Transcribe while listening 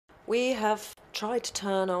we have tried to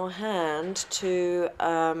turn our hand to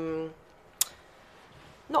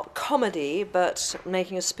not comedy, but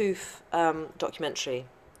making a spoof documentary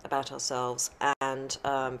about ourselves, and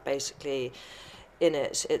basically in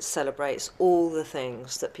it, it celebrates all the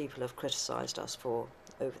things that people have criticised us for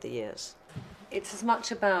over the years. It's as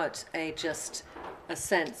much about just a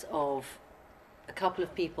sense of a couple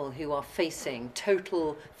of people who are facing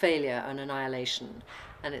total failure and annihilation,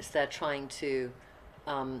 and it's they're trying to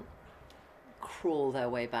crawl their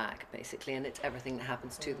way back, basically, and it's everything that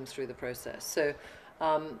happens to them through the process. So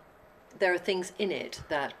there are things in it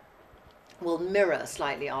that will mirror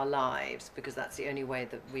slightly our lives, because that's the only way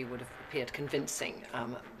that we would have appeared convincing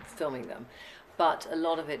filming them. But a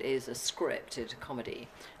lot of it is a scripted comedy,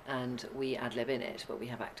 and we ad-lib in it, but we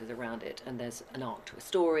have actors around it, and there's an arc to a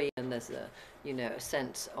story, and there's a, you know, a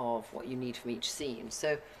sense of what you need from each scene.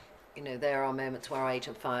 So, you know, there are moments where our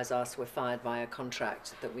agent fires us, we're fired by a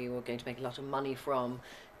contract that we were going to make a lot of money from,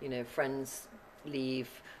 you know, friends leave,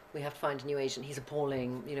 we have to find a new agent, he's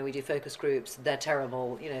appalling, you know, we do focus groups, they're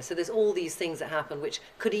terrible, you know, so there's all these things that happen which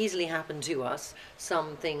could easily happen to us.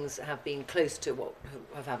 Some things have been close to what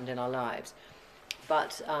have happened in our lives,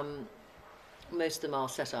 but most of them are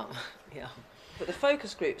set up. Yeah. But the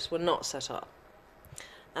focus groups were not set up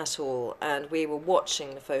at all, and we were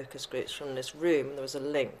watching the focus groups from this room, and there was a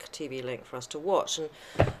link, TV link for us to watch, and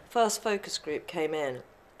first focus group came in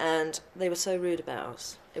and they were so rude about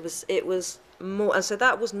us. It was more, and so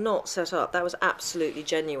that was not set up, that was absolutely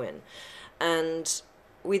genuine. And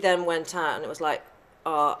we then went out, and it was like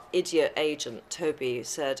our idiot agent Toby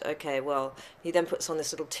said, okay, well, he then puts on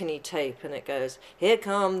this little tinny tape and it goes, here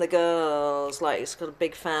come the girls, like it's got a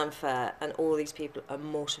big fanfare, and all these people are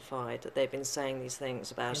mortified that they've been saying these things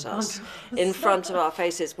about us in front of our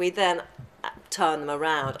faces. We then turn them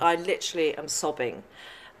around. I literally am sobbing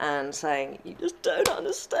and saying, you just don't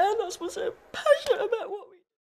understand us, we're so passionate about what we